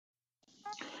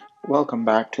Welcome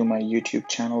back to my YouTube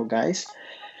channel, guys.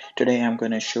 Today I'm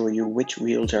going to show you which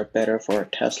wheels are better for a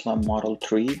Tesla Model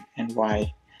 3 and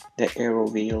why the Aero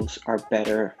wheels are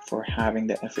better for having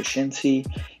the efficiency,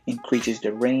 increases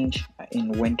the range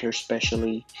in winter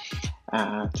especially,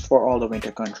 for all the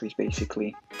winter countries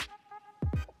basically.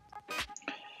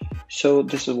 So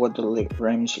this is what the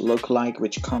rims look like,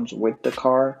 which comes with the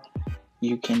car.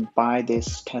 You can buy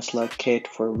this Tesla kit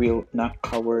for wheel nut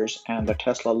covers and the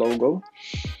Tesla logo.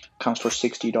 Comes for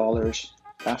 $60.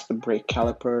 That's the brake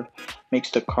caliper.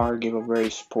 Makes the car give a very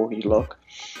sporty look.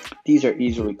 These are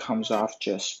easily comes off,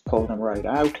 just pull them right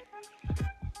out.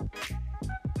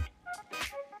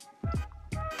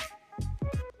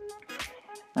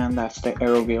 And that's the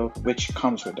Aero wheel, which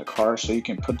comes with the car, so you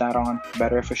can put that on,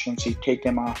 better efficiency, take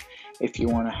them off if you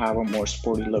want to have a more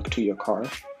sporty look to your car.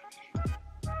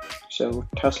 So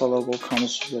Tesla logo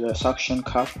comes with a suction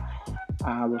cup.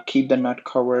 I will keep the nut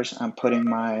covers. I'm putting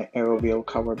my Aero wheel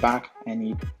cover back. I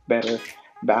need better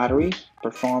battery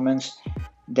performance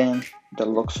than the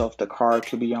looks of the car,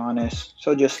 to be honest.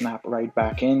 So just snap right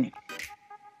back in.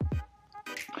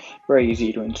 Very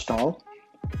easy to install.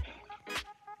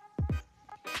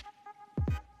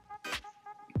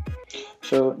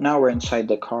 So now we're inside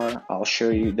the car. I'll show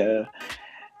you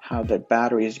how the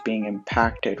battery is being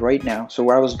impacted right now. So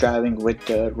I was driving with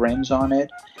the rims on it,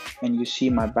 and you see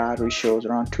my battery shows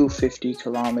around 250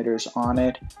 kilometers on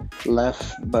it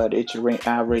left, but it's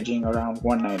averaging around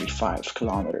 195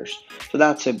 kilometers. So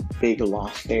that's a big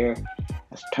loss there.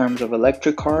 In terms of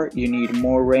electric car, you need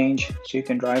more range so you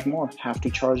can drive more, have to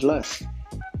charge less.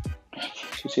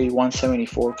 So say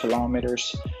 174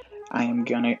 kilometers I am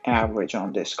gonna average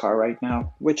on this car right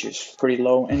now, which is pretty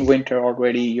low. In winter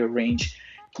already your range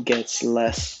gets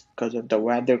less because of the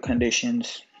weather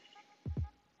conditions.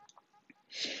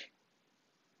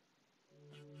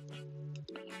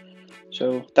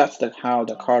 So that's how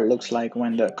the car looks like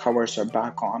when the covers are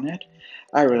back on it.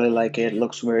 I really like it. It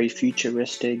looks very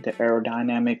futuristic. The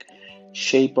aerodynamic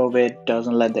shape of it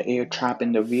doesn't let the air trap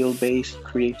in the wheelbase,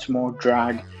 creates more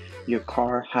drag. Your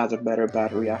car has a better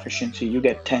battery efficiency. You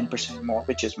get 10% more,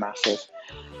 which is massive.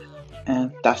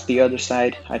 And that's the other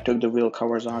side. I took the wheel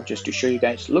covers off just to show you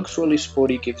guys. Looks really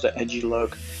sporty, gives an edgy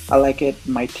look. I like it.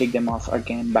 Might take them off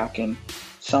again back in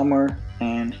summer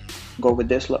and go with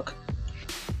this look.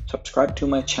 Subscribe to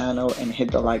my channel and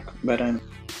hit the like button.